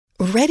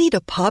Ready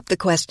to pop the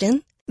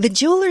question? The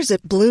jewelers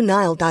at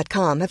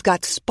BlueNile.com have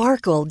got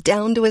sparkle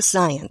down to a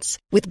science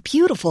with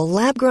beautiful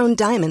lab-grown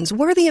diamonds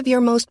worthy of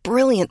your most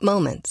brilliant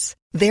moments.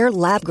 Their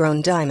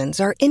lab-grown diamonds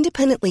are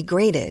independently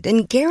graded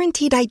and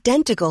guaranteed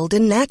identical to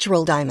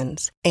natural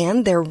diamonds,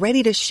 and they're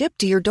ready to ship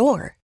to your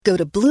door. Go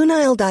to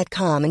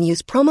BlueNile.com and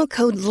use promo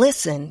code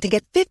LISTEN to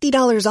get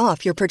 $50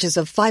 off your purchase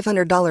of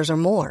 $500 or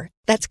more.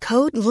 That's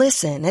code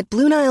LISTEN at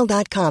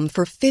BlueNile.com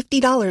for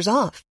 $50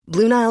 off.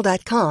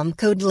 BlueNile.com,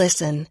 code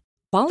LISTEN.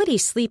 Quality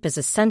sleep is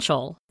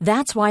essential.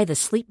 That's why the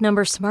Sleep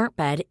Number Smart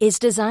Bed is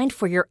designed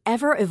for your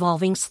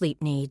ever-evolving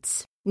sleep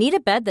needs. Need a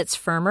bed that's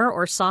firmer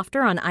or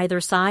softer on either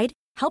side?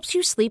 Helps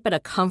you sleep at a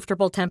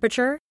comfortable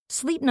temperature?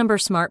 Sleep Number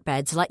Smart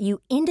Beds let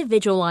you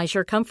individualize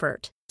your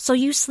comfort, so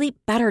you sleep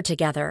better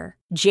together.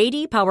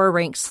 J.D. Power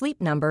ranks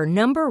Sleep Number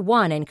number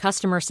 1 in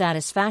customer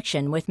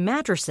satisfaction with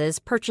mattresses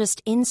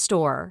purchased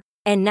in-store.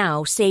 And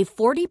now, save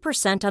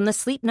 40% on the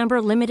Sleep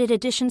Number Limited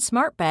Edition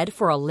Smart Bed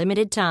for a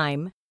limited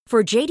time.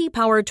 For J.D.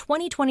 Power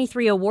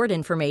 2023 award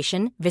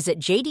information, visit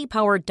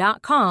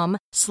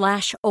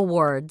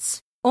jdpower.com/awards.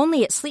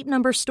 Only at Sleep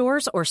Number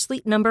stores or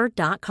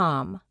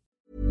sleepnumber.com.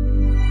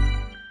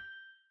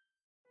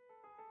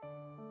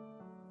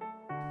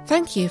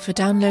 Thank you for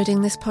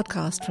downloading this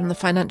podcast from the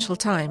Financial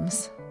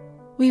Times.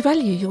 We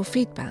value your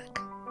feedback.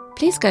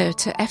 Please go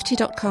to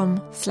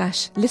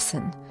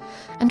ft.com/listen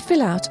and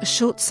fill out a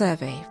short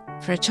survey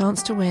for a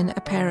chance to win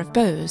a pair of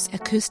Bose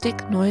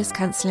acoustic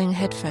noise-cancelling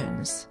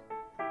headphones.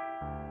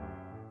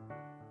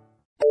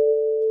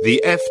 The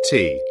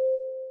FT.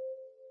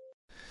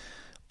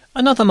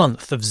 Another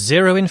month of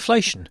zero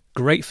inflation,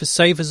 great for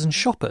savers and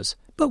shoppers,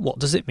 but what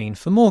does it mean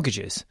for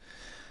mortgages?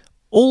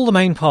 All the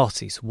main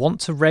parties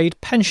want to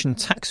raid pension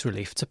tax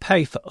relief to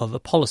pay for other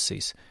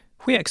policies.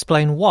 We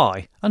explain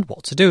why and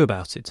what to do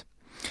about it.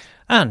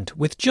 And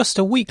with just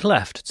a week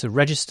left to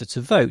register to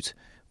vote,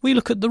 we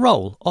look at the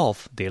role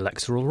of the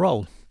electoral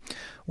roll.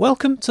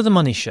 Welcome to The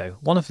Money Show,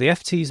 one of the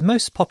FT's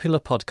most popular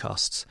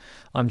podcasts.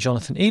 I'm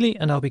Jonathan Ely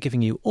and I'll be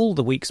giving you all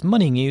the week's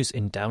money news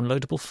in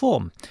downloadable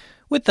form,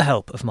 with the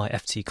help of my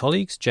FT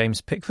colleagues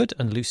James Pickford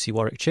and Lucy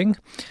Warwick-Ching,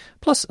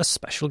 plus a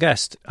special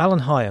guest,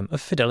 Alan Hyam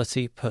of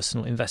Fidelity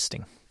Personal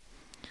Investing.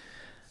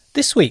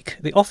 This week,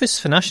 the Office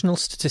for National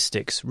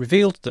Statistics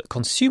revealed that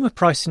consumer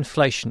price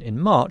inflation in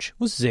March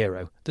was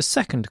zero, the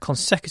second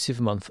consecutive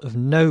month of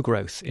no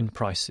growth in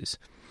prices.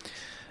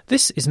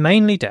 This is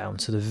mainly down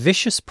to the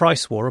vicious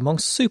price war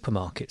amongst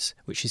supermarkets,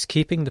 which is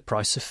keeping the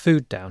price of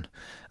food down,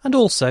 and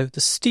also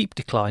the steep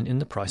decline in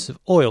the price of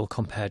oil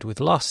compared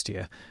with last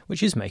year,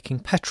 which is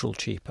making petrol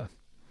cheaper.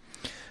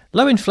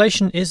 Low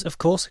inflation is, of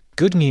course,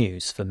 good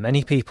news for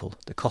many people.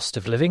 The cost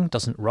of living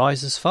doesn't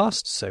rise as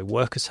fast, so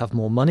workers have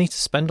more money to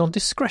spend on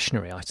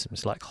discretionary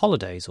items like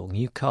holidays or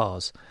new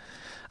cars.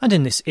 And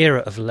in this era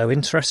of low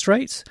interest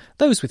rates,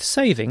 those with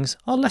savings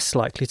are less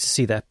likely to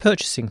see their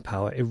purchasing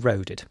power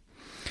eroded.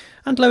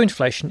 And low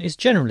inflation is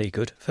generally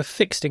good for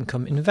fixed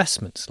income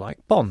investments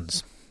like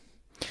bonds.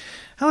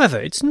 However,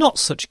 it's not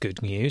such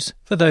good news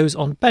for those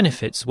on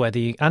benefits where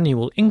the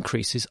annual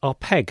increases are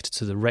pegged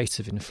to the rate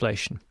of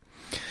inflation.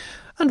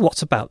 And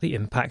what about the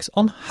impact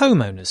on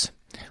homeowners?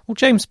 Well,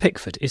 James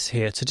Pickford is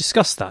here to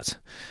discuss that.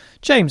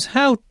 James,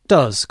 how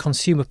does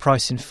consumer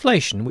price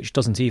inflation, which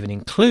doesn't even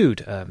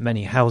include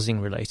many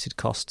housing-related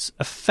costs,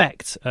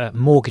 affect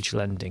mortgage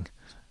lending?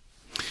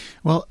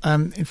 Well,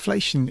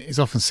 inflation is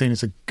often seen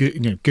as a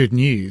good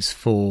news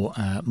for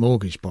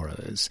mortgage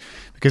borrowers,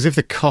 because if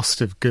the cost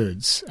of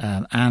goods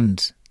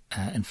and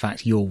in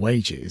fact your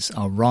wages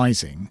are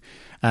rising,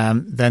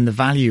 then the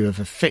value of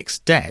a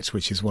fixed debt,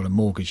 which is what a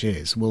mortgage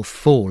is, will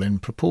fall in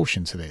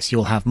proportion to this.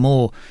 You'll have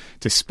more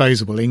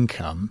disposable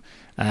income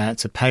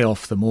to pay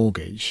off the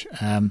mortgage.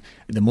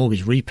 The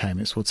mortgage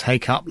repayments will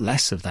take up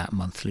less of that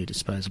monthly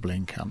disposable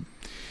income.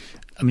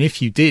 I mean,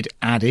 if you did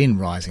add in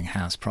rising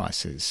house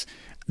prices,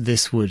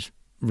 this would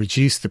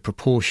reduce the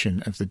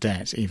proportion of the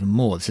debt even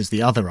more. This is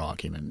the other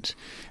argument.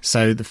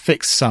 So the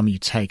fixed sum you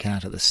take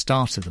out at the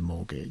start of the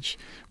mortgage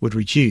would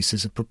reduce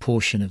as a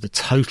proportion of the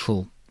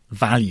total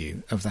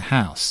value of the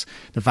house.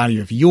 The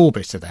value of your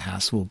bit of the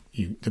house,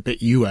 the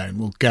bit you own,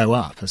 will go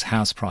up as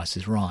house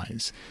prices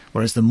rise,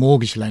 whereas the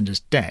mortgage lender's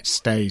debt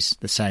stays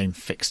the same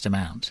fixed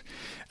amount.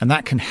 And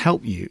that can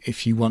help you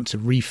if you want to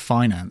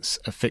refinance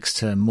a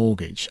fixed-term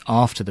mortgage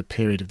after the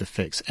period of the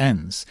fix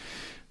ends.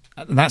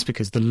 And that's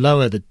because the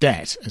lower the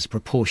debt as a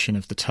proportion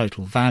of the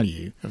total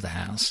value of the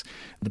house,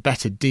 the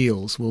better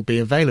deals will be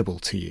available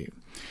to you.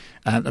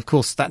 Of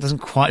course, that doesn't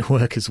quite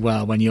work as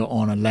well when you're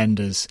on a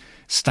lender's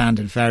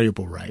standard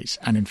variable rate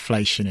and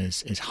inflation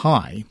is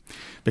high,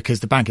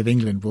 because the Bank of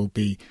England will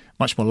be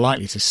much more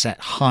likely to set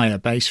higher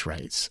base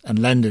rates, and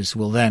lenders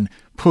will then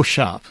push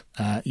up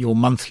your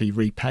monthly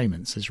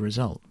repayments as a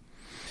result.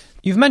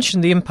 You've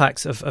mentioned the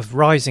impact of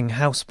rising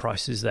house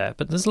prices there,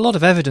 but there's a lot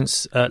of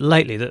evidence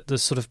lately that the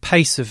sort of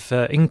pace of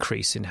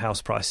increase in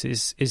house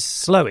prices is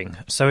slowing.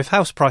 So if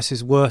house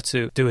prices were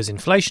to do as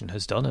inflation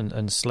has done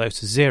and slow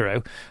to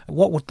zero,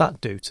 what would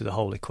that do to the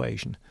whole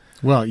equation?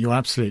 Well, you're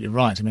absolutely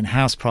right. I mean,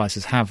 house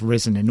prices have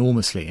risen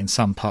enormously in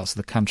some parts of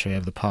the country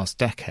over the past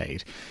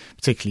decade,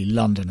 particularly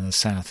London and the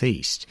South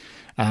East.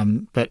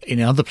 But in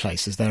other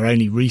places, they're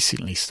only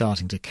recently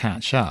starting to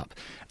catch up.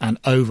 And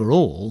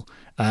overall,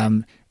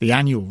 the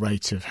annual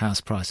rate of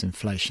house price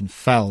inflation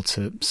fell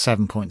to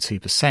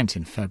 7.2%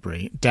 in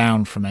February,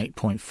 down from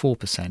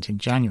 8.4% in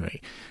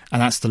January.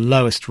 And that's the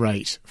lowest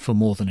rate for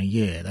more than a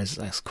year. That's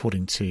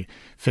according to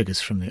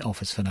figures from the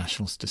Office for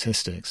National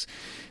Statistics.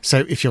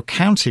 So if you're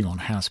counting on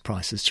house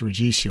prices to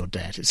reduce your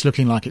debt, it's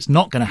looking like it's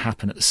not going to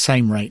happen at the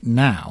same rate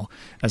now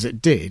as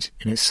it did,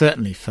 and it's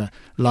certainly for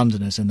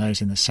Londoners and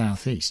those in the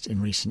South East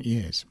in recent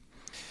years.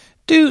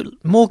 Do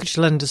mortgage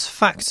lenders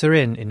factor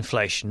in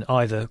inflation,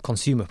 either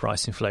consumer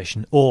price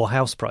inflation or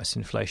house price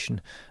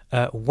inflation,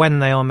 when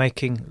they are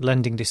making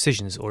lending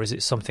decisions, or is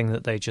it something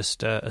that they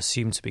just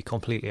assume to be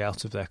completely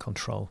out of their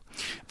control?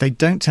 They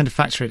don't tend to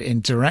factor it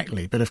in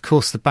directly, but of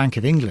course the Bank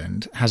of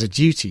England has a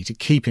duty to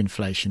keep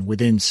inflation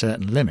within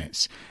certain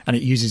limits, and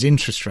it uses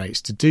interest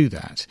rates to do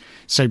that.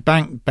 So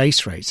bank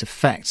base rates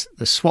affect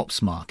the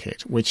swaps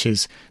market, which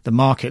is the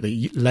market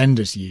that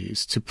lenders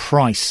use to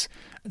price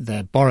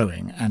their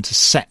borrowing and to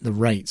set the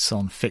rates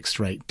on fixed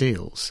rate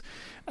deals.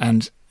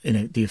 And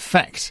the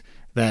effect,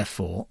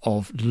 therefore,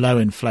 of low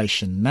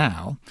inflation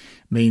now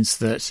means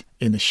that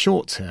in the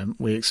short term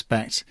we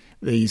expect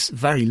these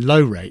very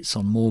low rates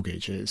on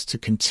mortgages to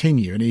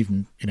continue, and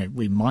even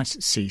we might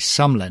see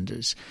some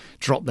lenders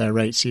drop their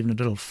rates even a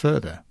little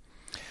further.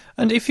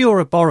 And if you're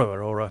a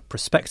borrower or a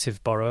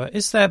prospective borrower,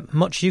 is there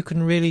much you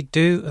can really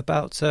do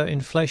about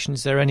inflation?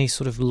 Is there any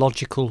sort of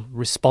logical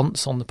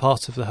response on the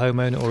part of the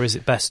homeowner, or is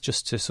it best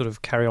just to sort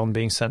of carry on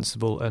being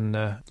sensible and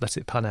let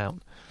it pan out?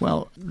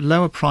 Well,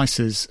 lower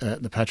prices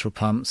at the petrol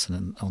pumps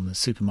and on the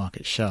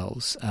supermarket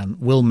shelves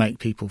will make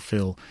people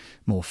feel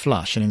more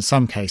flush, and in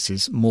some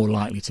cases more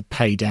likely to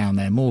pay down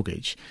their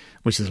mortgage,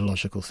 which is a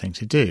logical thing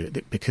to do,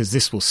 because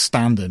this will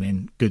stand them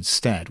in good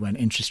stead when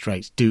interest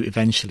rates do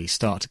eventually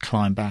start to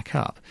climb back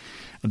up.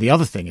 And the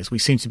other thing is we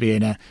seem to be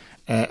in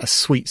a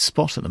sweet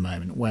spot at the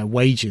moment where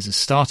wages are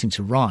starting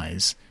to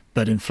rise,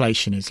 but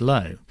inflation is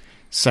low.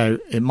 So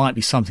it might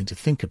be something to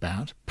think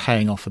about,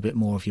 paying off a bit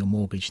more of your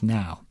mortgage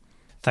now.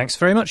 Thanks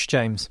very much,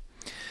 James.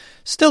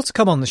 Still to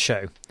come on the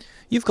show,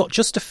 you've got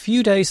just a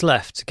few days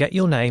left to get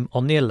your name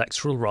on the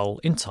electoral roll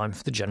in time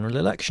for the general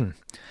election.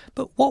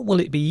 But what will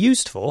it be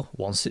used for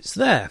once it's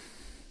there?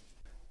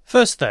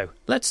 First, though,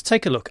 let's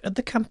take a look at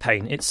the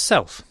campaign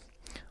itself.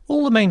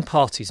 All the main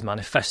parties'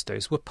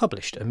 manifestos were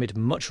published amid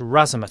much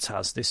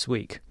razzmatazz this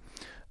week.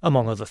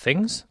 Among other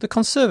things, the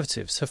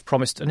Conservatives have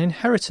promised an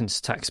inheritance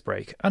tax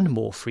break and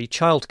more free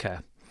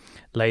childcare.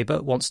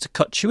 Labour wants to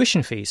cut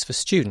tuition fees for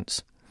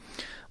students.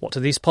 What do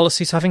these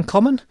policies have in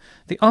common?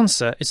 The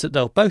answer is that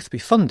they'll both be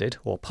funded,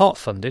 or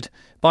part-funded,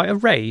 by a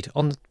raid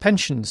on the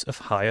pensions of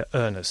higher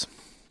earners.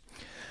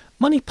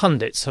 Money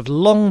pundits have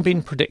long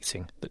been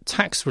predicting that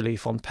tax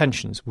relief on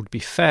pensions would be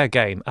fair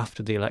game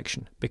after the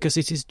election because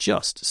it is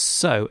just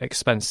so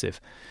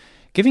expensive.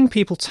 Giving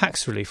people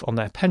tax relief on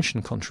their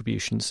pension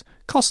contributions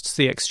costs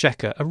the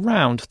Exchequer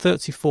around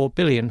 £34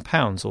 billion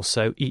or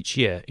so each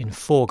year in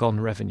foregone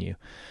revenue,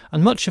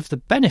 and much of the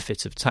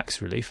benefit of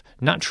tax relief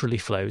naturally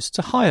flows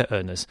to higher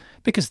earners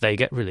because they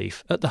get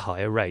relief at the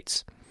higher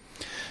rates.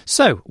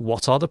 So,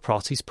 what are the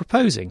parties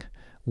proposing?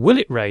 Will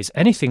it raise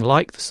anything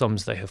like the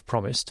sums they have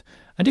promised?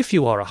 And if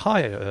you are a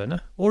higher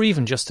earner, or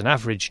even just an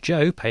average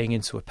Joe paying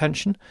into a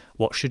pension,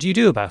 what should you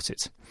do about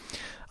it?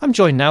 I'm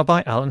joined now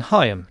by Alan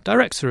Hyam,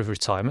 Director of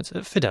Retirement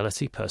at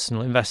Fidelity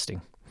Personal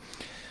Investing.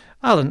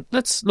 Alan,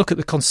 let's look at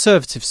the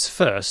Conservatives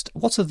first.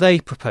 What are they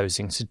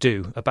proposing to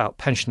do about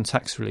pension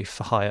tax relief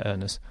for higher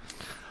earners?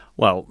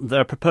 Well,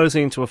 they're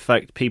proposing to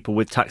affect people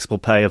with taxable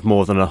pay of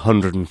more than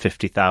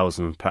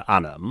 $150,000 per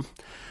annum.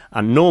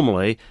 And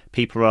normally,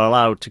 people are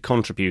allowed to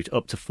contribute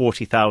up to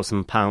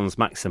 £40,000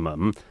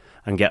 maximum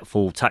and get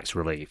full tax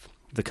relief.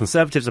 The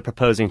Conservatives are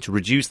proposing to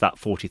reduce that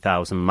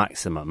 £40,000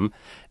 maximum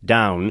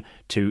down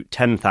to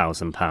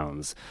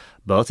 £10,000.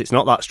 But it's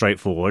not that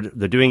straightforward.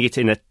 They're doing it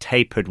in a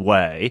tapered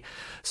way.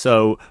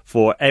 So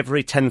for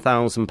every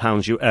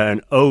 £10,000 you earn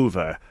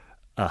over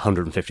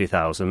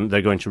 $150,000,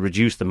 they're going to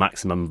reduce the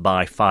maximum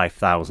by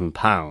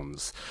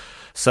 £5,000.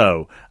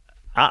 So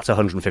at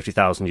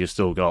 $150,000, you've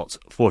still got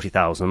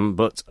 $40,000,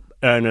 but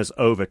earners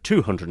over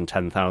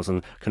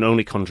 $210,000 can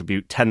only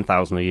contribute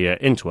 $10,000 a year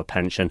into a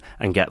pension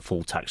and get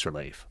full tax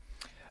relief.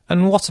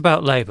 And what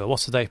about Labour?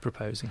 What are they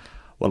proposing?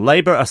 Well,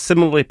 Labour are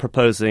similarly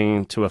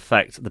proposing to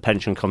affect the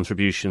pension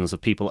contributions of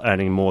people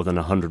earning more than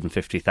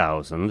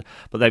 $150,000,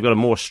 but they've got a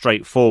more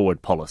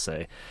straightforward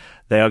policy.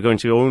 They are going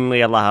to only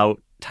allow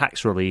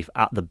tax relief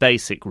at the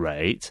basic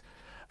rate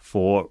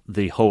for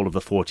the whole of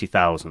the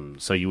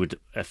 $40,000. So you would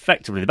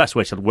effectively, the best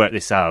way to work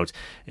this out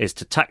is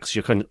to tax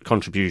your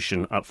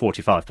contribution at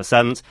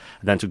 45% and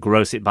then to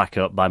gross it back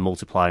up by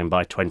multiplying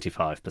by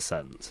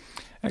 25%.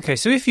 OK,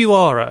 so if you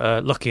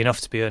are lucky enough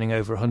to be earning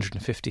over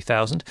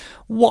 $150,000,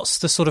 what's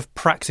the sort of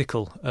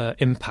practical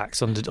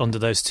impacts under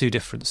those two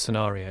different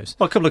scenarios?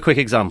 Well, a couple of quick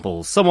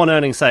examples. Someone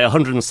earning, say,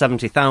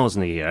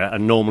 $170,000 a year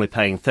and normally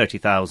paying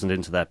 $30,000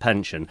 into their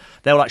pension,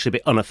 they'll actually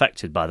be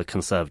unaffected by the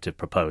Conservative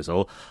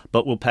proposal,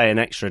 but will pay an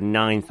extra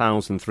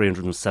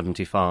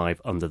 $9,375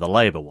 under the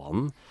Labour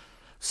one.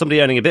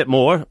 Somebody earning a bit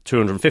more,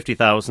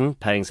 $250,000,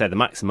 paying, say, the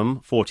maximum,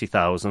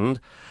 $40,000,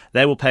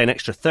 they will pay an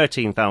extra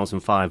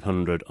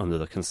 $13,500 under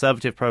the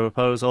Conservative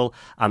proposal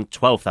and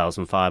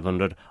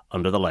 $12,500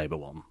 under the Labour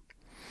one.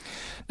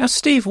 Now,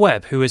 Steve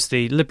Webb, who is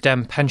the Lib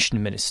Dem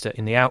pension minister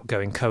in the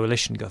outgoing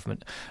coalition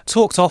government,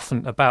 talked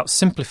often about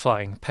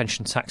simplifying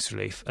pension tax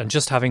relief and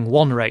just having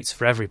one rate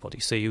for everybody,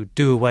 so you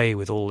do away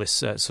with all this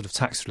sort of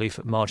tax relief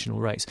at marginal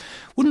rates.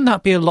 Wouldn't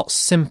that be a lot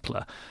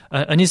simpler?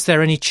 And is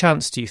there any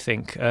chance, do you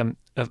think,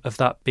 of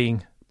that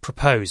being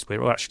proposed?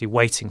 We're actually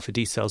waiting for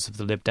details of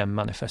the Lib Dem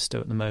manifesto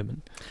at the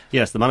moment.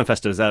 Yes, the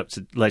manifesto is out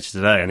later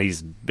today, and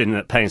he's been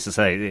at pains to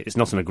say it's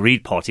not an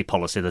agreed party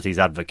policy that he's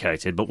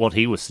advocated, but what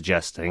he was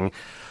suggesting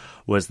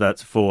was that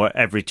for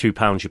every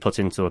 £2 you put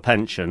into a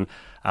pension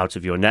out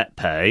of your net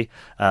pay,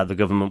 the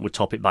government would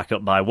top it back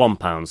up by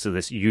 £1, so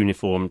this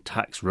uniform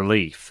tax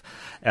relief.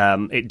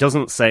 It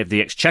doesn't save the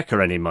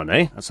Exchequer any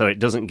money, so it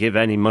doesn't give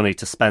any money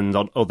to spend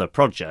on other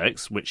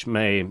projects, which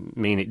may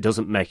mean it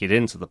doesn't make it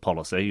into the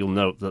policy. You'll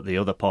note that the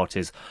other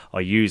parties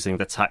are using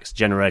the tax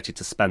generated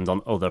to spend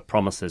on other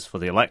promises for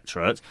the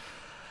electorate.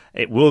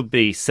 It will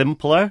be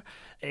simpler.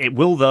 It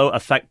will, though,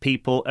 affect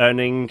people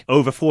earning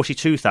over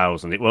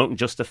 $42,000. It won't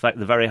just affect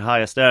the very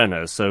highest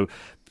earners. So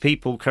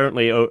people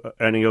currently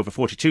earning over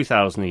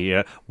 $42,000 a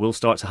year will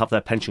start to have their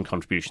pension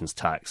contributions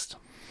taxed.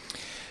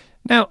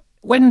 Now,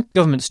 when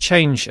governments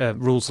change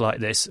rules like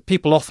this,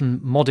 people often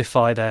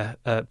modify their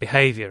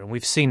behaviour, and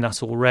we've seen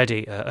that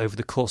already over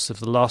the course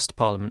of the last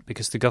Parliament,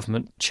 because the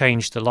government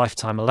changed the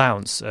lifetime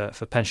allowance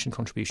for pension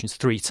contributions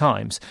 3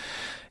 times.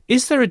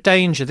 Is there a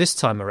danger this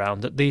time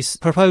around that these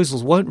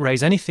proposals won't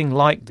raise anything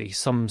like the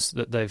sums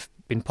that they've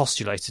been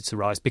postulated to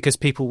rise because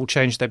people will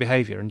change their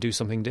behaviour and do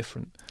something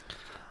different?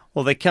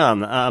 Well, they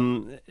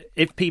can.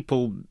 If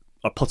people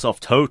are put off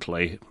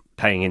totally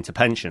paying into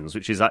pensions,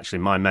 which is actually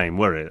my main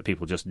worry, that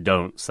people just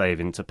don't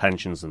save into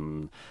pensions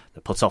and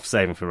they're put off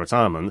saving for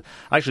retirement,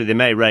 actually they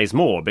may raise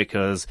more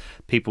because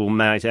people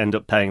might end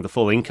up paying the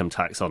full income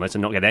tax on it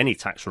and not get any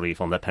tax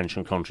relief on their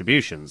pension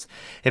contributions.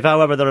 If,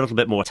 however, they're a little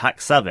bit more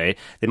tax savvy,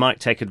 they might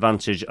take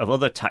advantage of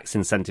other tax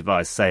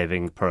incentivised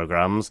saving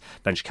programmes,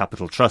 venture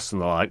capital trusts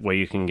and the like, where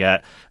you can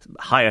get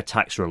higher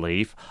tax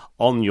relief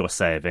on your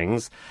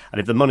savings,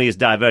 and if the money is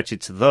diverted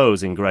to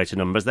those in greater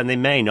numbers, then they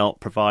may not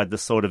provide the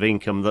sort of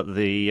income that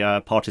the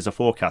parties are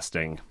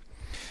forecasting.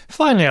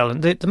 Finally,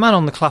 Alan, the man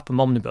on the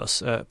Clapham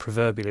omnibus,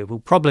 proverbially,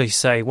 will probably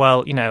say,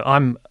 well, you know,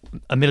 I'm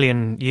a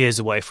million years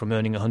away from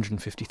earning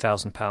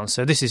 £150,000,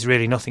 so this is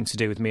really nothing to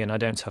do with me and I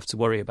don't have to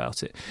worry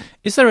about it.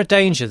 Is there a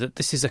danger that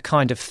this is a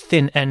kind of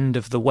thin end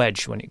of the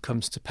wedge when it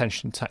comes to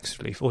pension tax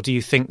relief, or do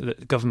you think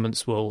that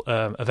governments will,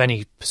 of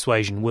any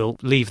persuasion, will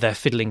leave their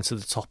fiddling to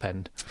the top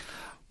end?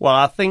 Well,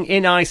 I think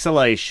in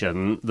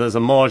isolation, there's a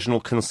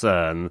marginal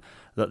concern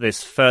that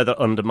this further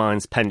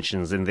undermines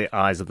pensions in the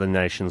eyes of the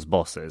nation's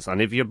bosses.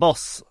 And if your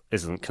boss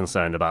isn't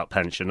concerned about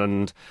pension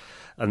and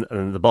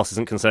the boss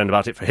isn't concerned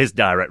about it for his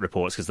direct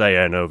reports because they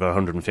earn over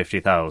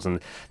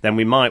 $150,000, then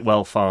we might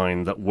well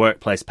find that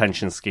workplace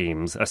pension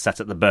schemes are set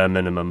at the bare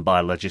minimum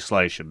by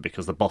legislation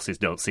because the bosses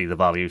don't see the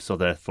value, so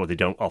therefore they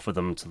don't offer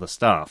them to the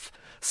staff.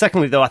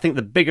 Secondly, though, I think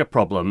the bigger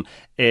problem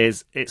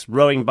is it's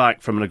rowing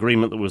back from an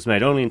agreement that was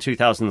made only in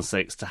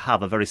 2006 to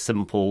have a very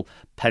simple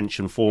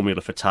pension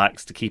formula for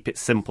tax, to keep it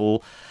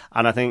simple.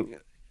 And I think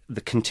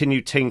the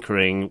continued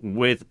tinkering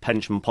with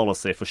pension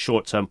policy for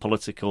short-term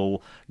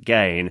political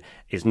gain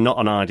is not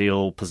an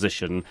ideal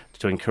position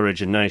to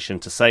encourage a nation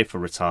to save for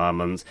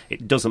retirement.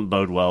 It doesn't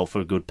bode well for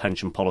a good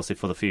pension policy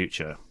for the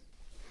future.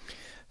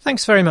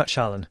 Thanks very much,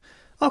 Alan.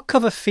 Our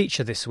cover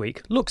feature this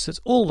week looks at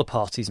all the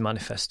parties'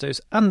 manifestos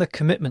and the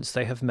commitments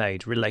they have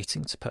made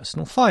relating to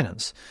personal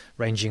finance,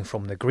 ranging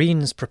from the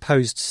Greens'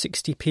 proposed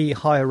 60p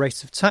higher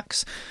rate of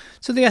tax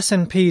to the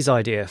SNP's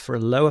idea for a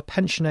lower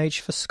pension age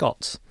for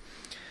Scots.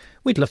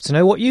 We'd love to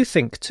know what you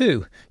think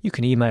too. You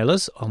can email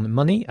us on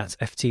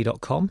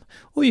money@ft.com,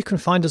 or you can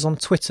find us on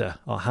Twitter.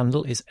 Our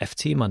handle is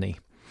ftmoney.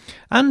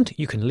 And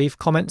you can leave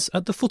comments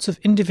at the foot of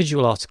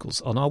individual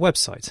articles on our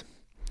website,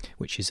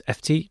 which is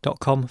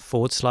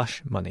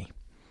ft.com/money.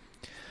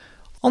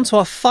 On to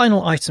our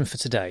final item for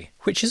today,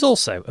 which is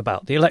also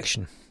about the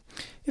election.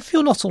 If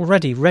you're not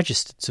already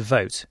registered to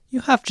vote,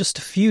 you have just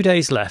a few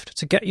days left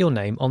to get your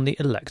name on the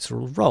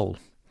electoral roll.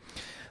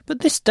 But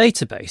this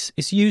database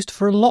is used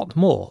for a lot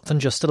more than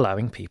just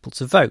allowing people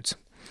to vote.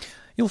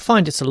 You'll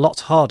find it a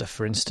lot harder,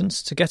 for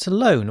instance, to get a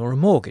loan or a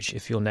mortgage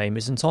if your name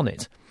isn't on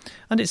it,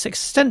 and it's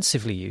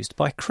extensively used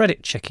by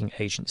credit-checking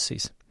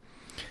agencies.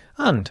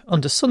 And,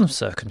 under some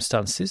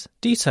circumstances,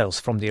 details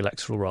from the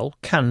electoral roll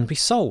can be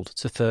sold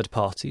to third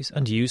parties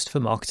and used for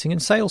marketing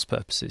and sales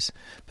purposes,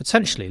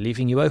 potentially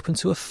leaving you open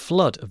to a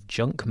flood of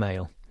junk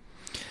mail.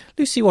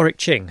 Lucy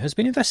Warwick-Ching has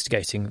been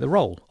investigating the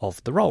role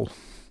of the roll.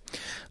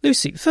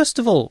 Lucy, first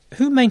of all,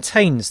 who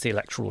maintains the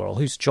electoral roll?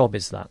 Whose job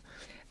is that?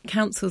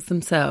 Councils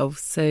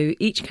themselves. So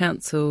each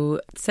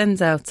council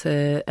sends out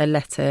a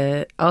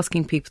letter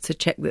asking people to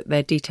check that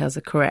their details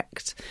are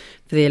correct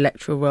for the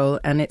electoral roll,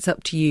 and it's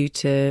up to you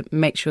to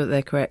make sure that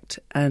they're correct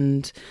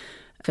and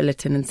fill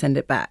it in and send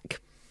it back.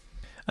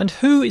 And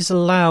who is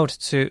allowed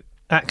to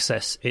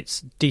access its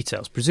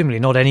details? Presumably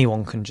not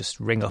anyone can just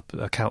ring up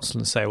a council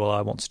and say, well,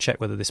 I want to check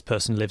whether this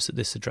person lives at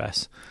this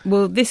address.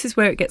 Well, this is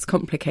where it gets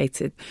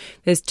complicated.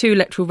 There's 2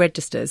 electoral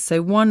registers.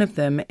 So one of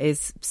them is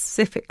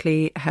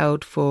specifically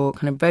held for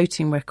kind of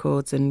voting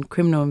records and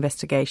criminal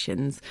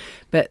investigations,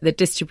 but the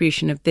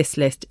distribution of this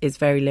list is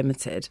very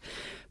limited.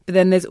 But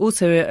then there's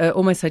also an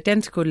almost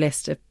identical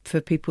list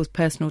for people's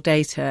personal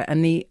data,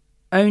 and the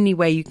only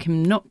way you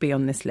can not be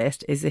on this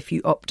list is if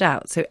you opt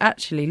out. So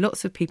actually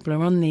lots of people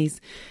are on this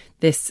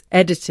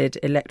edited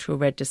electoral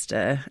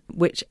register,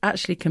 which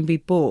actually can be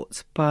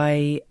bought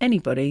by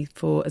anybody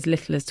for as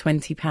little as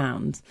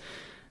 £20.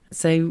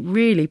 So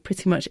really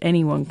pretty much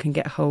anyone can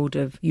get hold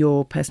of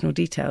your personal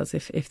details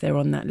if they're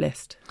on that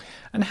list.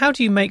 And how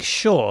do you make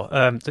sure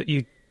that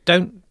you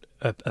don't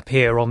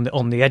appear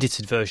on the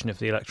edited version of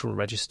the electoral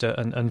register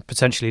and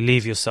potentially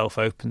leave yourself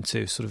open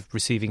to sort of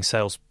receiving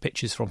sales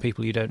pitches from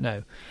people you don't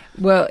know?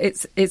 Well,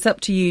 it's up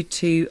to you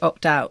to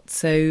opt out.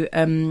 So,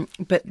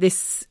 but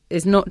this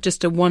is not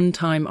just a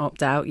one-time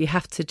opt-out. You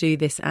have to do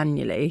this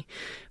annually,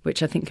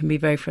 which I think can be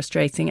very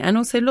frustrating. And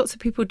also lots of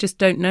people just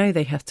don't know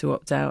they have to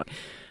opt out.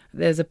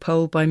 There's a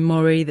poll by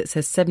Mori that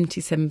says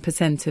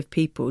 77% of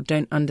people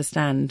don't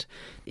understand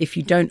if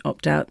you don't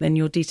opt out, then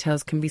your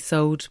details can be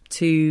sold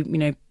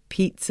to,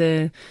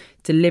 pizza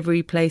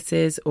delivery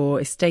places or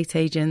estate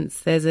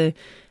agents. There's a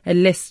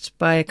list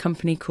by a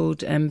company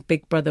called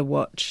Big Brother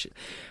Watch,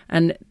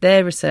 and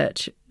their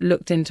research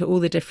looked into all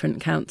the different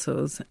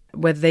councils,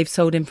 whether they've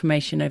sold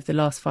information over the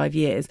last 5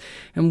 years,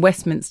 and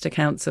Westminster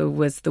Council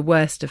was the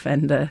worst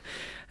offender.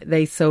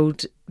 They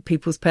sold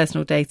people's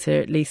personal data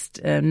at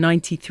least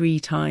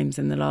 93 times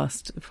in the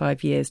last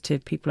 5 years to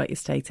people like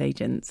estate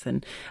agents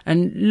and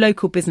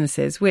local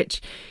businesses,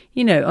 which,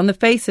 on the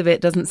face of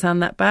it doesn't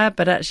sound that bad,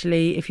 but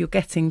actually if you're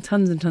getting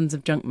tons and tons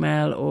of junk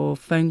mail or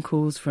phone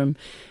calls from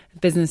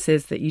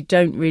businesses that you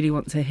don't really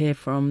want to hear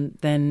from,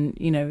 then,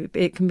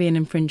 it can be an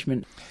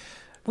infringement.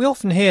 We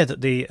often hear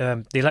that the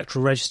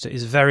electoral register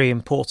is very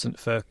important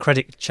for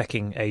credit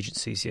checking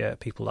agencies,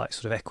 people like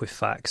sort of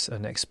Equifax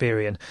and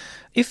Experian.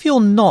 If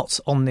you're not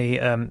on the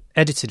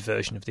edited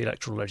version of the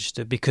electoral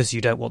register because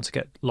you don't want to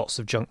get lots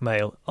of junk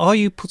mail, are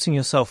you putting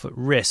yourself at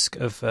risk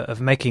of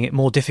making it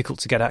more difficult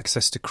to get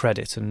access to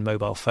credit and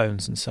mobile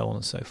phones and so on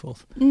and so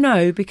forth?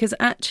 No, because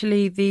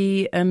actually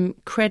the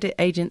credit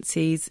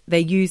agencies,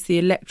 they use the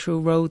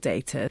electoral roll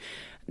data.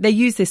 They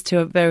use this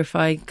to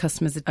verify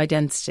customers'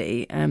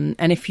 identity, and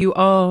if you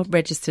are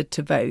registered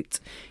to vote,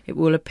 it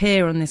will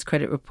appear on this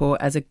credit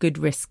report as a good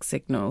risk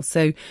signal.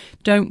 So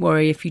don't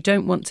worry, if you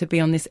don't want to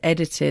be on this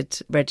edited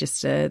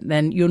register,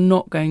 then you're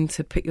not going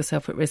to put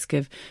yourself at risk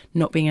of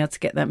not being able to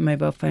get that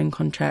mobile phone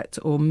contract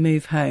or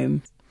move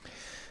home.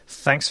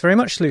 Thanks very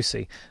much,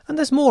 Lucy. And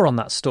there's more on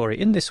that story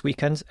in this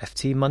weekend's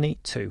FT Money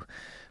too.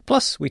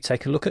 Plus, we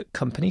take a look at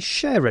company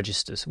share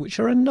registers,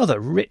 which are another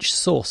rich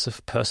source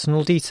of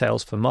personal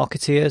details for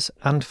marketeers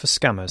and for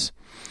scammers.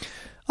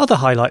 Other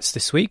highlights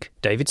this week,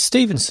 David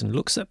Stevenson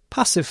looks at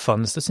passive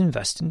funds that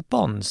invest in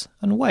bonds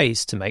and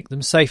ways to make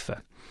them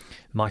safer.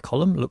 My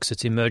column looks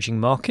at emerging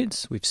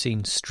markets. We've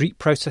seen street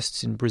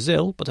protests in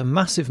Brazil, but a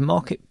massive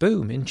market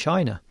boom in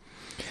China.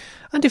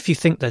 And if you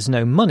think there's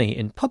no money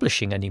in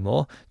publishing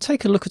anymore,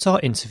 take a look at our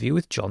interview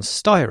with John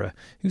Styrer,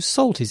 who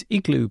sold his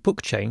Igloo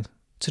book chain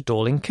to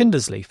Dorling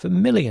Kindersley for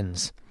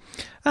millions.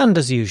 And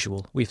as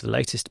usual, we've the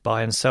latest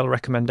buy and sell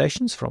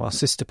recommendations from our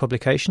sister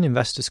publication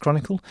Investors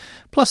Chronicle,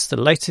 plus the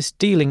latest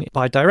dealing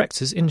by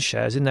directors in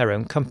shares in their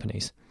own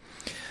companies.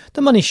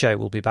 The Money Show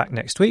will be back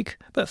next week,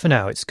 but for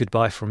now it's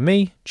goodbye from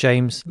me,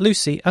 James,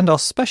 Lucy and our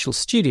special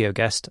studio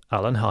guest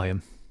Alan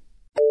Hyam.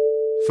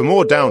 For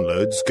more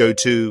downloads, go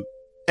to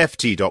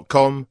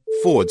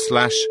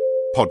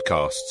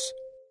ft.com/podcasts.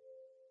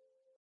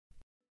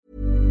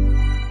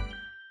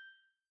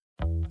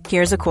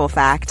 Here's a cool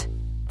fact.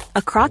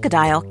 A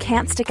crocodile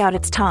can't stick out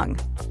its tongue.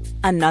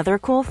 Another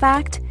cool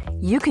fact,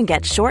 you can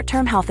get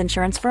short-term health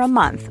insurance for a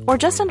month or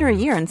just under a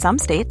year in some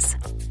states.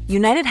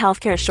 United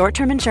Healthcare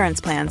short-term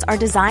insurance plans are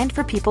designed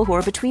for people who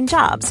are between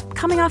jobs,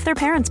 coming off their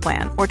parents'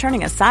 plan, or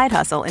turning a side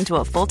hustle into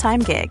a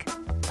full-time gig.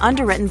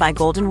 Underwritten by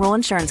Golden Rule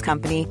Insurance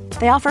Company,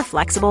 they offer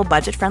flexible,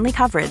 budget-friendly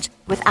coverage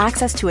with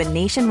access to a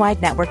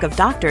nationwide network of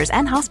doctors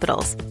and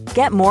hospitals.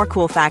 Get more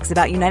cool facts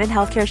about United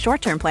Healthcare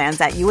short-term plans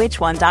at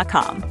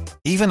uh1.com.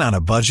 Even on a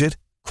budget,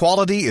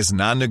 quality is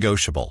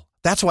non-negotiable.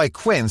 That's why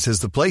Quince is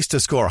the place to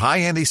score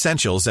high-end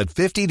essentials at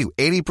 50 to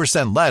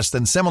 80% less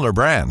than similar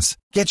brands.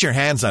 Get your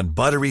hands on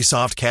buttery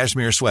soft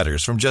cashmere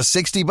sweaters from just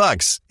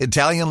 $60,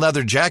 Italian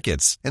leather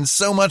jackets, and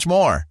so much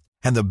more.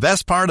 And the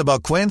best part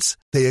about Quince,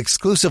 they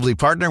exclusively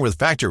partner with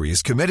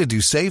factories committed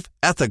to safe,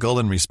 ethical,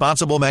 and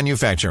responsible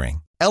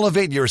manufacturing.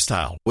 Elevate your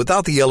style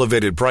without the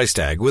elevated price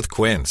tag with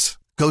Quince.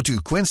 Go to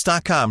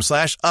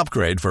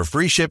quince.com/upgrade for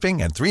free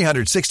shipping and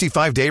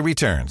 365-day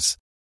returns.